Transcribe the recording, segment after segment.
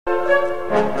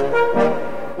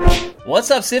What's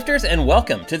up, Sifters, and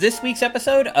welcome to this week's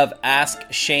episode of Ask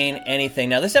Shane Anything.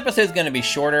 Now, this episode is going to be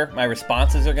shorter. My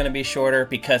responses are going to be shorter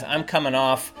because I'm coming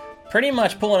off pretty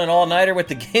much pulling an all-nighter with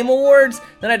the Game Awards.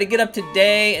 Then I had to get up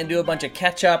today and do a bunch of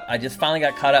catch-up. I just finally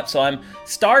got caught up, so I'm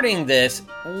starting this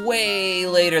way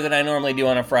later than I normally do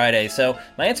on a Friday. So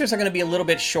my answers are going to be a little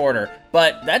bit shorter,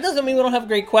 but that doesn't mean we don't have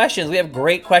great questions. We have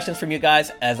great questions from you guys,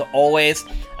 as always.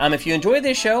 If you enjoy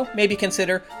this show, maybe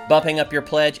consider bumping up your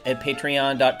pledge at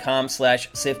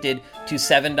patreon.com/sifted to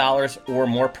 $7 or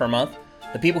more per month.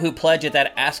 The people who pledge at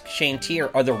that Ask Shane tier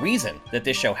are the reason that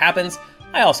this show happens.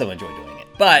 I also enjoy doing it.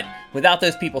 But without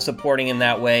those people supporting in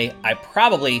that way, I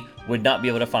probably would not be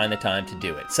able to find the time to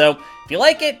do it. So if you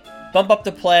like it, bump up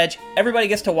the pledge. Everybody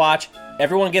gets to watch.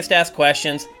 Everyone gets to ask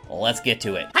questions. Let's get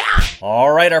to it.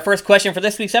 All right, our first question for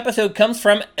this week's episode comes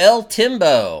from El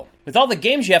Timbo. With all the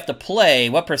games you have to play,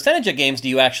 what percentage of games do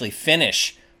you actually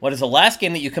finish? What is the last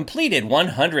game that you completed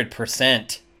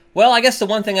 100%? Well, I guess the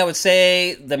one thing I would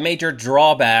say, the major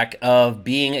drawback of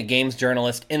being a games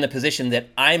journalist in the position that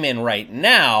I'm in right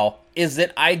now is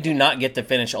that I do not get to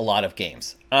finish a lot of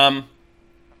games. I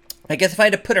guess if I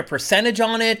had to put a percentage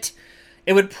on it,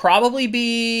 it would probably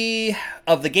be,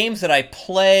 of the games that I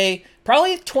play,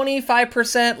 probably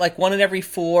 25%, like 1 in every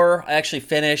 4 I actually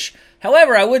finish.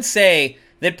 However, I would say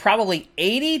that probably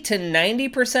 80 to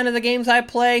 90% of the games I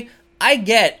play, I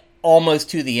get almost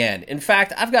to the end. In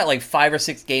fact, I've got like 5 or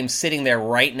 6 games sitting there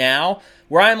right now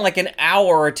where I'm like an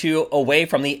hour or 2 away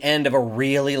from the end of a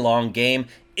really long game.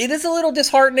 It is a little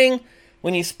disheartening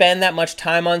when you spend that much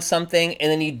time on something and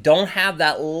then you don't have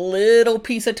that little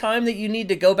piece of time that you need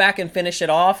to go back and finish it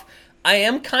off. I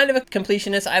am kind of a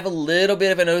completionist. I have a little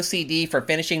bit of an OCD for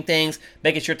finishing things,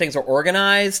 making sure things are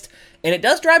organized. And it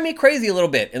does drive me crazy a little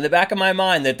bit in the back of my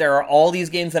mind that there are all these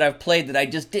games that I've played that I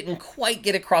just didn't quite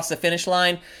get across the finish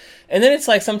line. And then it's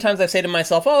like sometimes I say to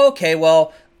myself, oh, okay,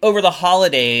 well, over the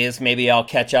holidays, maybe I'll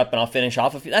catch up and I'll finish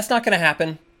off a few. That's not going to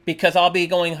happen because I'll be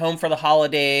going home for the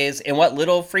holidays. And what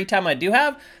little free time I do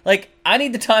have, like, I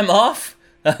need the time off.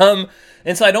 And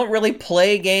so I don't really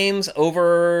play games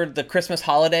over the Christmas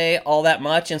holiday all that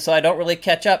much, and so I don't really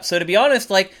catch up. So to be honest,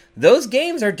 like, those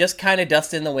games are just kind of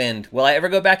dust in the wind. Will I ever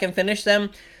go back and finish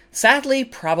them? Sadly,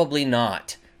 probably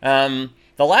not.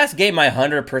 The last game I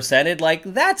 100%ed, like,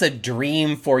 that's a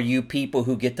dream for you people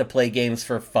who get to play games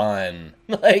for fun.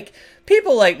 Like,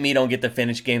 people like me don't get to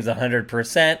finish games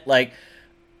 100%. Like,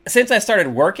 since I started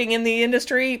working in the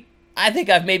industry, I think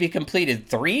I've maybe completed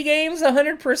 3 games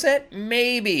 100%,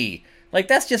 maybe. Like,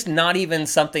 that's just not even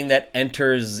something that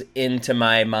enters into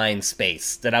my mind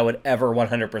space, that I would ever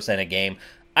 100% a game.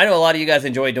 I know a lot of you guys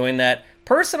enjoy doing that.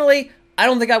 Personally, I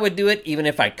don't think I would do it even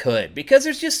if I could, because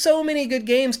there's just so many good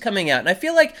games coming out. And I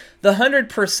feel like the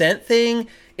 100% thing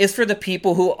is for the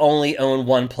people who only own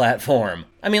one platform.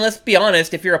 I mean, let's be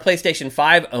honest, if you're a PlayStation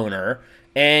 5 owner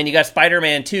and you got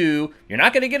Spider-Man 2, you're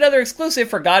not going to get another exclusive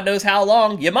for God knows how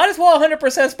long. You might as well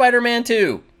 100% Spider-Man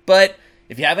 2. But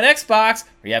if you have an Xbox,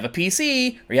 or you have a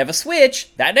PC, or you have a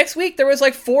Switch, that next week there was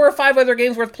like 4 or 5 other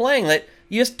games worth playing that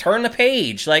you just turn the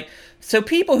page. Like, so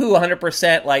people who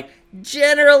 100%, like,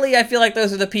 generally I feel like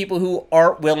those are the people who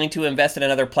aren't willing to invest in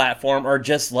another platform or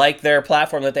just like their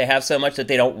platform that they have so much that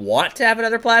they don't want to have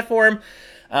another platform.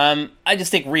 I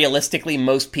just think realistically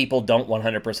most people don't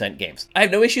 100% games. I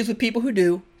have no issues with people who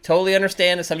do. Totally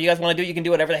understand. If some of you guys want to do it, you can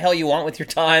do whatever the hell you want with your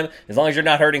time. As long as you're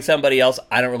not hurting somebody else,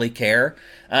 I don't really care.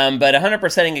 But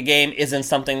 100%ing a game isn't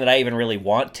something that I even really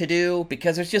want to do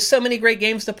because there's just so many great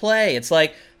games to play. It's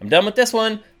like, I'm done with this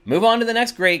one, move on to the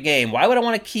next great game. Why would I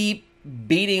want to keep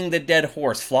beating the dead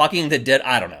horse, flogging the dead?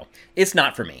 I don't know. It's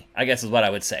not for me, I guess is what I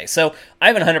would say. So I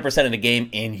haven't 100% of the game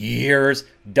in years.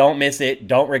 Don't miss it.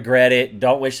 Don't regret it.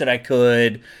 Don't wish that I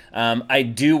could. I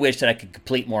do wish that I could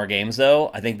complete more games,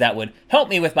 though. I think that would help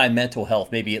me with my mental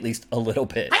health, maybe at least a little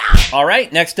bit. All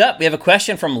right, next up, we have a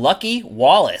question from Lucky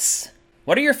Wallace.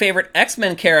 What are your favorite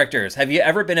X-Men characters? Have you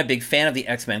ever been a big fan of the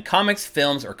X-Men comics,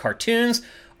 films, or cartoons?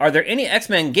 Are there any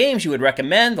X-Men games you would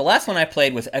recommend? The last one I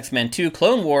played was X-Men 2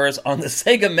 Clone Wars on the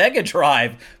Sega Mega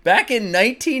Drive back in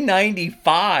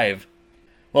 1995.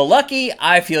 Well, Lucky,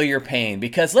 I feel your pain,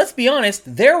 because let's be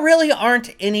honest, there really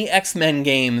aren't any X-Men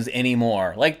games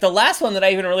anymore. Like, the last one that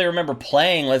I even really remember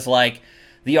playing was, like,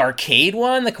 the arcade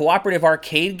one, the cooperative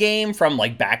arcade game from,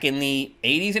 like, back in the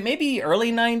 80s. It may be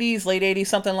early 90s, late 80s,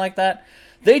 something like that.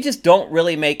 They just don't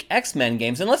really make X-Men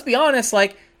games. And let's be honest,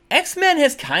 like, X-Men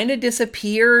has kind of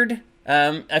disappeared.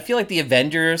 I feel like the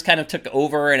Avengers kind of took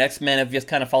over and X-Men have just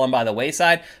kind of fallen by the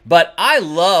wayside. But I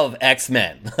love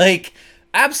X-Men. Like,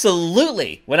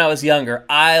 absolutely. When I was younger,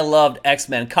 I loved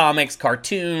X-Men comics,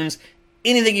 cartoons,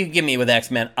 anything you can give me with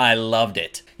X-Men, I loved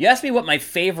it. You asked me what my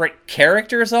favorite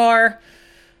characters are?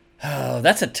 Oh,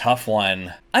 that's a tough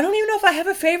one. I don't even know if I have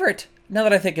a favorite, now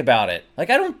that I think about it. Like,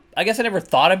 I guess I never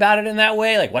thought about it in that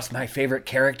way. Like, what's my favorite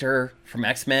character from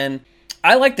X-Men?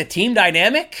 I like the team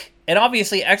dynamic. And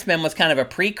obviously, X-Men was kind of a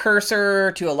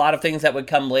precursor to a lot of things that would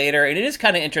come later. And it is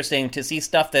kind of interesting to see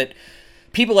stuff that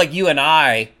people like you and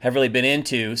I have really been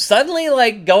into suddenly,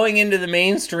 like, going into the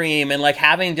mainstream and, like,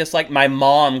 having just, like, my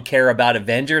mom care about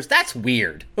Avengers. That's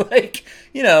weird. Like,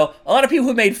 you know, a lot of people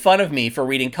who made fun of me for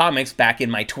reading comics back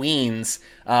in my tweens,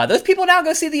 those people now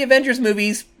go see the Avengers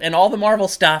movies and all the Marvel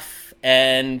stuff,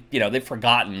 and, you know, they've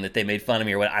forgotten that they made fun of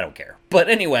me or what. I don't care. But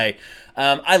anyway,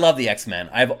 I love the X-Men.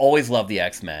 I've always loved the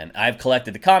X-Men. I've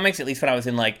collected the comics, at least when I was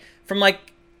in, like, from, like,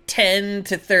 10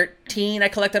 to 13, I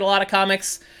collected a lot of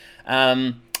comics.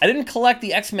 I didn't collect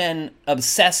the X-Men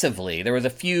obsessively. There was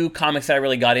a few comics that I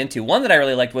really got into. One that I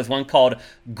really liked was one called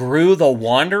Gru the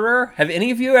Wanderer. Have any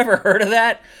of you ever heard of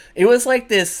that? It was like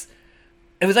this...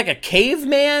 It was like a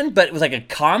caveman, but it was like a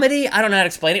comedy. I don't know how to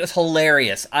explain it. It was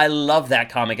hilarious. I love that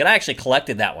comic, and I actually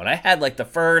collected that one. I had like the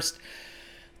first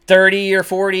 30 or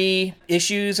 40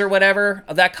 issues or whatever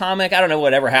of that comic. I don't know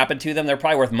whatever happened to them. They're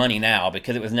probably worth money now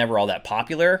because it was never all that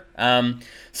popular.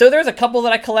 So there's a couple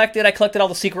that I collected. I collected all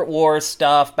the Secret Wars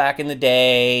stuff back in the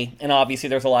day, and obviously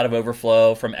there's a lot of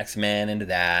overflow from X-Men into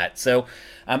that. So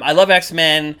I love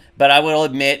X-Men, but I will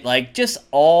admit, like, just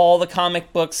all the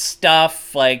comic book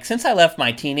stuff, like, since I left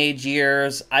my teenage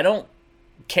years, I don't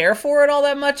care for it all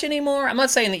that much anymore. I'm not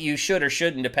saying that you should or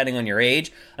shouldn't, depending on your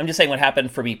age. I'm just saying what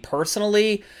happened for me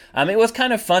personally. It was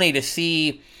kind of funny to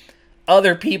see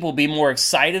other people be more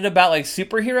excited about, like,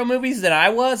 superhero movies than I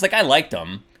was. Like, I liked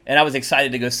them, and I was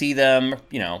excited to go see them.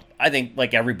 You know, I think,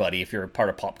 like everybody, if you're a part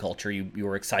of pop culture, you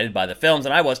were excited by the films,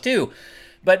 and I was too.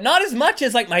 But not as much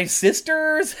as, like, my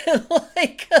sisters and,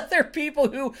 like, other people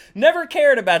who never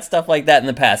cared about stuff like that in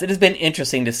the past. It has been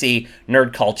interesting to see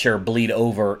nerd culture bleed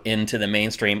over into the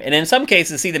mainstream. And in some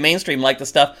cases, see the mainstream like the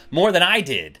stuff more than I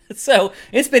did. So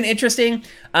it's been interesting.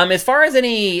 As far as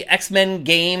any X-Men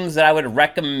games that I would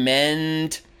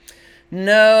recommend...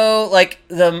 No, like,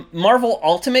 the Marvel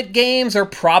Ultimate games are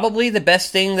probably the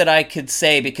best thing that I could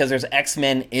say because there's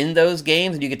X-Men in those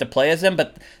games and you get to play as them,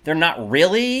 but they're not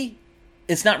really...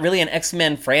 It's not really an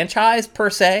X-Men franchise, per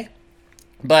se,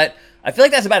 but I feel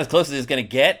like that's about as close as it's going to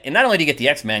get. And not only do you get the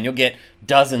X-Men, you'll get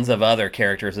dozens of other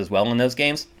characters as well in those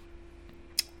games.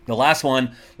 The last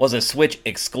one was a Switch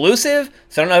exclusive,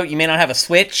 so I don't know, you may not have a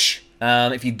Switch.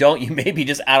 If you don't, you may be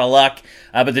just out of luck.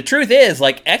 But the truth is,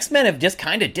 like, X-Men have just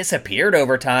kind of disappeared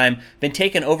over time, been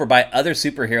taken over by other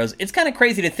superheroes. It's kind of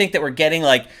crazy to think that we're getting,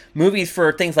 like, movies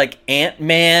for things like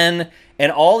Ant-Man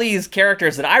and all these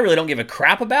characters that I really don't give a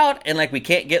crap about, and, like, we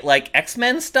can't get, like,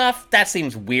 X-Men stuff. That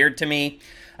seems weird to me.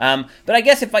 But I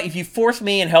guess if you forced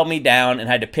me and held me down and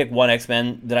had to pick one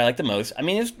X-Men that I like the most, I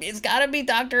mean, it's got to be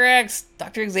Dr. X,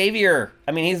 Dr. Xavier.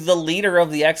 I mean, he's the leader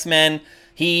of the X-Men.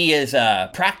 He is a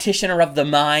practitioner of the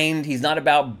mind. He's not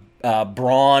about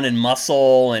brawn and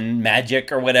muscle and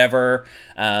magic or whatever.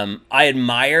 I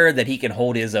admire that he can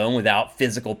hold his own without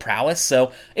physical prowess.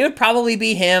 So it would probably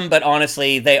be him, but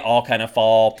honestly, they all kind of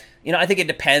fall. You know, I think it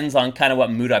depends on kind of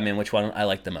what mood I'm in, which one I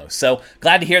like the most. So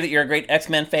glad to hear that you're a great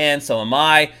X-Men fan. So am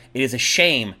I. It is a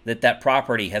shame that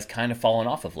property has kind of fallen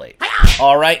off of late.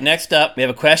 All right, next up, we have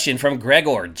a question from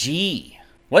Gregor G.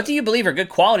 What do you believe are good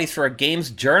qualities for a games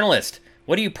journalist?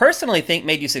 What do you personally think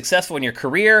made you successful in your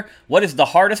career? What is the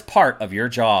hardest part of your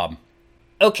job?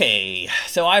 Okay,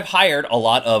 so I've hired a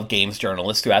lot of games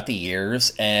journalists throughout the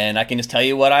years, and I can just tell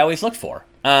you what I always look for.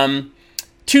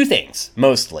 Two things,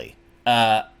 mostly.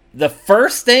 The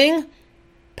first thing,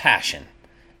 passion.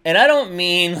 And I don't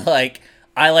mean, like,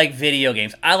 I like video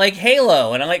games. I like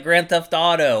Halo, and I like Grand Theft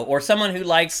Auto, or someone who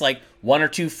likes, like, one or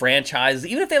two franchises,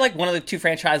 even if they like one of the two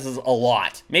franchises a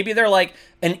lot. Maybe they're like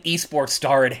an esports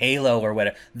star at Halo or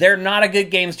whatever. They're not a good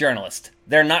games journalist.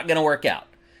 They're not going to work out.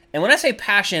 And when I say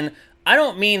passion, I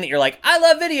don't mean that you're like, I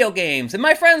love video games, and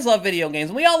my friends love video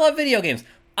games, and we all love video games.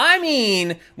 I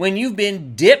mean when you've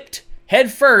been dipped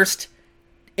headfirst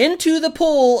into the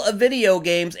pool of video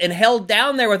games and held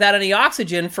down there without any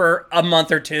oxygen for a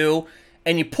month or two,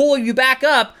 and you pull you back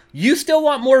up, you still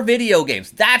want more video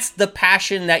games. That's the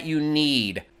passion that you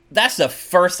need. That's the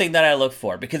first thing that I look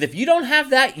for, because if you don't have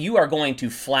that, you are going to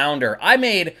flounder. I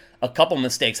made a couple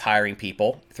mistakes hiring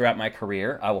people throughout my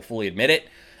career, I will fully admit it,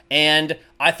 and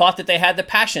I thought that they had the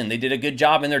passion. They did a good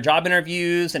job in their job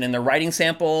interviews and in their writing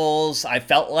samples. I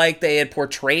felt like they had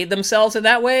portrayed themselves in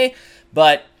that way,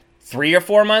 but 3 or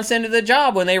 4 months into the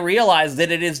job, when they realized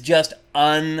that it is just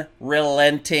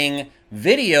unrelenting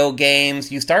video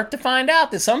games, you start to find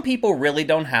out that some people really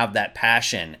don't have that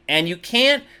passion. And you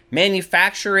can't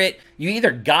manufacture it. You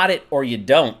either got it or you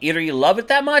don't. Either you love it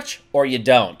that much or you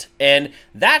don't. And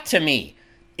that, to me,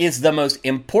 is the most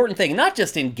important thing, not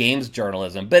just in games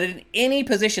journalism, but in any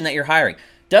position that you're hiring.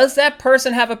 Does that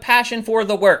person have a passion for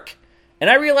the work? And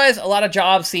I realize a lot of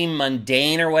jobs seem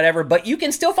mundane or whatever, but you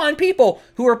can still find people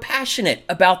who are passionate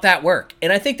about that work.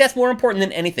 And I think that's more important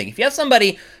than anything. If you have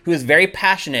somebody who is very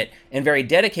passionate and very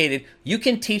dedicated, you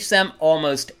can teach them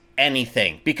almost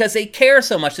anything because they care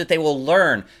so much that they will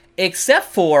learn, except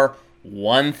for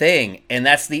one thing. And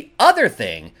that's the other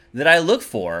thing that I look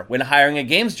for when hiring a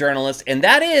games journalist, and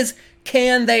that is,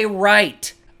 can they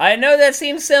write? I know that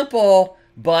seems simple,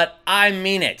 but I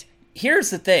mean it. Here's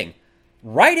the thing.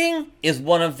 Writing is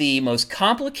one of the most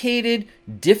complicated,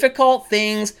 difficult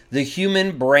things the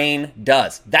human brain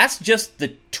does. That's just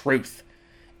the truth.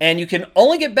 And you can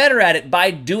only get better at it by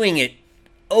doing it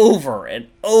over and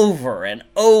over and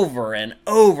over and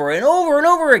over and over and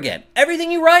over again.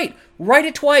 Everything you write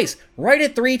it twice, write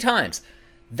it 3 times.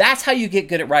 That's how you get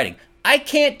good at writing. I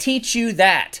can't teach you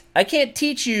that. I can't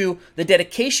teach you the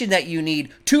dedication that you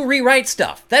need to rewrite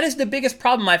stuff. That is the biggest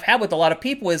problem I've had with a lot of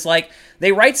people is like,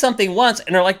 they write something once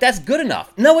and they're like, that's good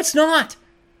enough. No, it's not.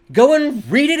 Go and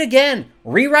read it again.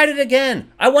 Rewrite it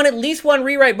again. I want at least one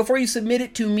rewrite before you submit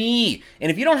it to me.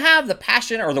 And if you don't have the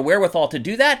passion or the wherewithal to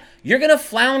do that, you're going to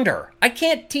flounder. I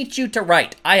can't teach you to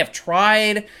write. I have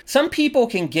tried. Some people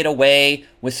can get away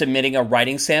with submitting a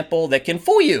writing sample that can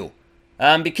fool you.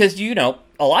 Because,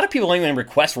 a lot of people don't even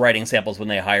request writing samples when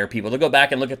they hire people. They'll go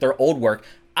back and look at their old work.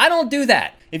 I don't do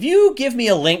that. If you give me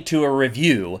a link to a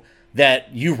review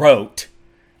that you wrote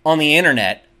on the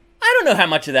internet, I don't know how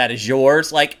much of that is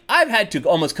yours. Like, I've had to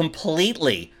almost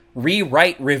completely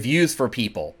rewrite reviews for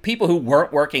people who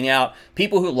weren't working out,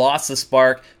 people who lost the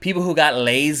spark, people who got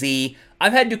lazy.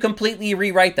 I've had to completely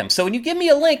rewrite them. So when you give me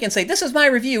a link and say, this is my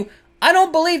review, I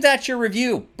don't believe that's your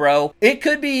review, bro. It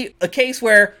could be a case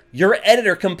where your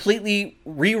editor completely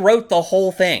rewrote the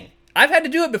whole thing. I've had to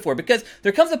do it before because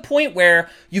there comes a point where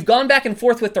you've gone back and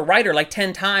forth with the writer like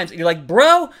 10 times and you're like,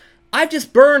 bro, I've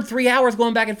just burned 3 hours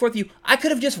going back and forth with you. I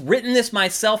could have just written this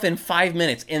myself in 5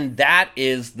 minutes. And that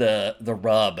is the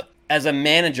rub. As a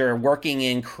manager working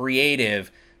in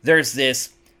creative, there's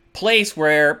this place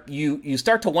where you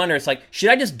start to wonder, it's like, should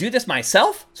I just do this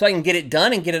myself so I can get it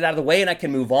done and get it out of the way and I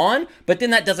can move on? But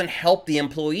then that doesn't help the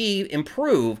employee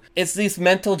improve. It's these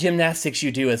mental gymnastics you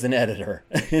do as an editor.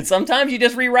 And sometimes you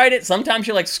just rewrite it. Sometimes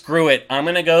you're like, screw it. I'm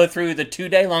going to go through the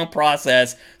 2-day long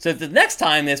process so that the next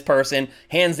time this person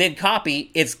hands in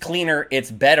copy, it's cleaner,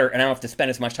 it's better, and I don't have to spend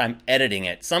as much time editing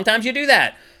it. Sometimes you do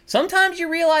that. Sometimes you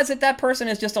realize that person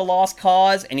is just a lost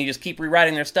cause and you just keep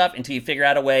rewriting their stuff until you figure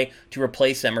out a way to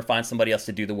replace them or find somebody else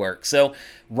to do the work. So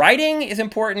writing is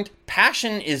important.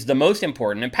 Passion is the most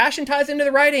important, and passion ties into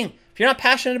the writing. If you're not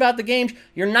passionate about the games,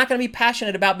 you're not going to be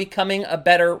passionate about becoming a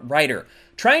better writer.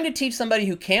 Trying to teach somebody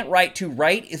who can't write to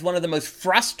write is one of the most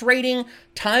frustrating,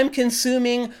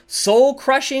 time-consuming,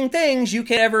 soul-crushing things you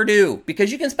can ever do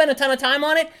because you can spend a ton of time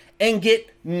on it and get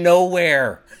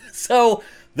nowhere. So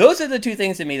those are the 2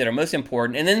 things to me that are most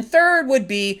important. And then third would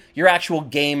be your actual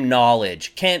game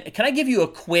knowledge. Can I give you a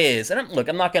quiz? And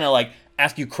I'm not going to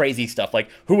ask you crazy stuff like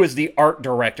who is the art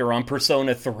director on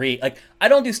Persona 3? I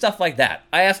don't do stuff like that.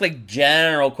 I ask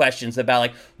general questions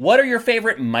about what are your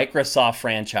favorite Microsoft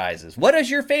franchises? What is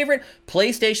your favorite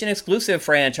PlayStation exclusive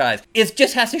franchise? It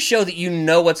just has to show that you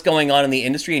know what's going on in the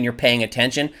industry and you're paying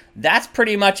attention. That's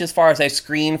pretty much as far as I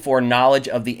screen for knowledge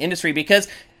of the industry because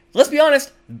let's be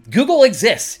honest, Google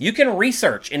exists. You can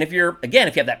research. And if you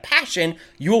have that passion,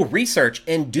 you will research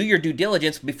and do your due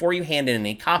diligence before you hand in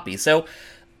any copies. So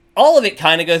all of it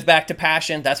kind of goes back to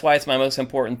passion. That's why it's my most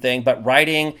important thing. But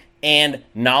writing and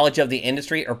knowledge of the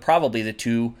industry are probably the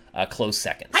 2 close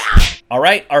seconds. All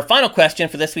right, our final question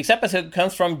for this week's episode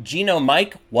comes from Gino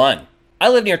Mike 1. I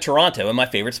live near Toronto and my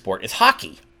favorite sport is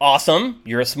hockey. Awesome,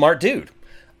 you're a smart dude.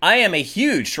 I am a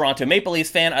huge Toronto Maple Leafs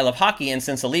fan. I love hockey, and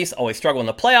since the Leafs always struggle in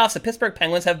the playoffs, the Pittsburgh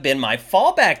Penguins have been my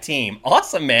fallback team.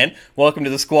 Awesome, man. Welcome to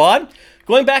the squad.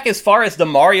 Going back as far as the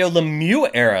Mario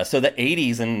Lemieux era, so the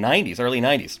 80s and 90s, early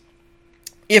 90s.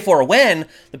 If or when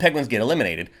the Penguins get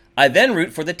eliminated, I then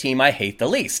root for the team I hate the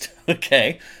least.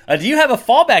 Okay. Do you have a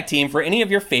fallback team for any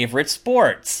of your favorite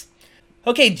sports?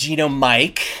 Okay, Gino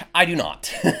Mike, I do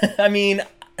not.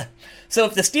 So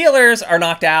if the Steelers are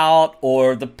knocked out,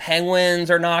 or the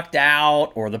Penguins are knocked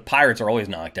out, or the Pirates are always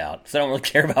knocked out, so I don't really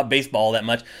care about baseball that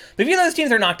much. But if either of those teams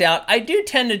are knocked out, I do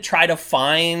tend to try to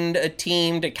find a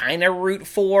team to kind of root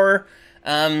for.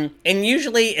 And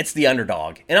usually it's the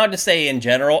underdog. And I'll just say in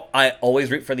general, I always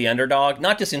root for the underdog,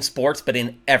 not just in sports, but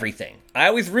in everything. I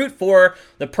always root for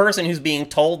the person who's being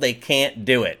told they can't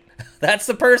do it. That's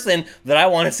the person that I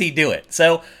want to see do it.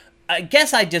 So I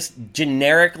guess I just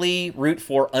generically root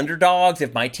for underdogs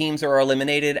if my teams are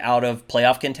eliminated out of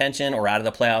playoff contention or out of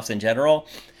the playoffs in general.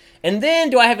 And then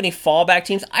do I have any fallback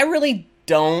teams? I really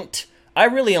don't. I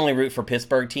really only root for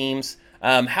Pittsburgh teams.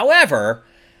 However,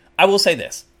 I will say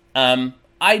this.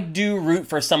 I do root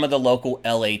for some of the local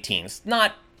LA teams.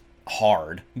 Not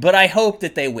hard, but I hope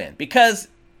that they win. Because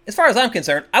as far as I'm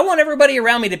concerned, I want everybody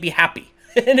around me to be happy.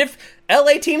 And if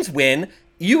LA teams win,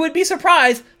 you would be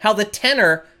surprised how the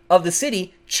tenor of the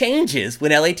city changes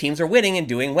when LA teams are winning and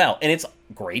doing well. And it's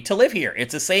great to live here.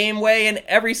 It's the same way in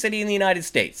every city in the United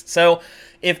States. So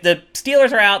if the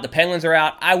Steelers are out, the Penguins are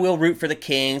out, I will root for the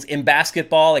Kings. In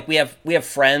basketball, like we have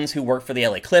friends who work for the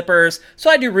LA Clippers, so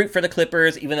I do root for the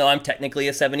Clippers, even though I'm technically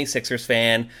a 76ers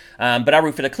fan. But I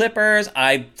root for the Clippers.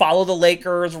 I follow the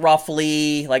Lakers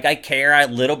roughly. Like I care a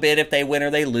little bit if they win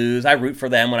or they lose. I root for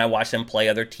them when I watch them play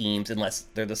other teams, unless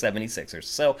they're the 76ers.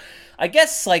 So I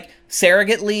guess like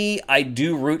surrogately, I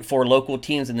do root for local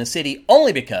teams in the city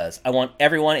only because I want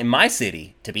everyone in my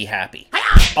city to be happy.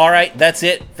 All right, that's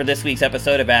it for this week's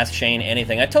episode of Ask Shane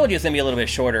Anything. I told you it's going to be a little bit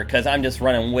shorter because I'm just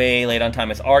running way late on time.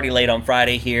 It's already late on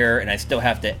Friday here, and I still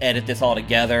have to edit this all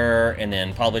together and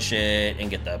then publish it and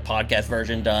get the podcast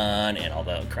version done and all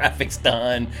the graphics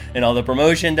done and all the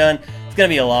promotion done. It's going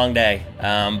to be a long day,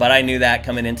 but I knew that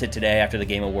coming into today after the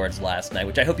Game Awards last night,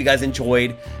 which I hope you guys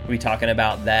enjoyed. We'll be talking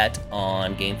about that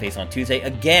on Game Face on Tuesday.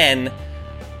 Again,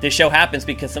 this show happens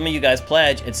because some of you guys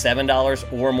pledge at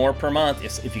 $7 or more per month.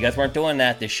 If you guys weren't doing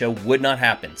that, this show would not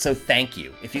happen. So thank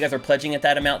you. If you guys are pledging at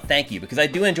that amount, thank you. Because I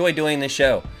do enjoy doing this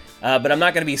show. But I'm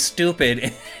not going to be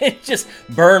stupid and just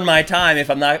burn my time if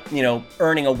I'm not,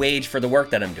 earning a wage for the work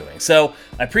that I'm doing. So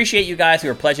I appreciate you guys who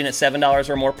are pledging at $7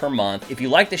 or more per month. If you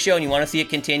like the show and you want to see it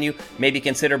continue, maybe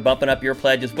consider bumping up your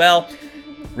pledge as well.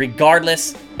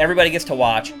 Regardless, everybody gets to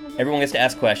watch. Everyone gets to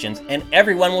ask questions, and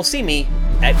everyone will see me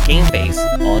at Game Face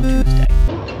on Tuesday.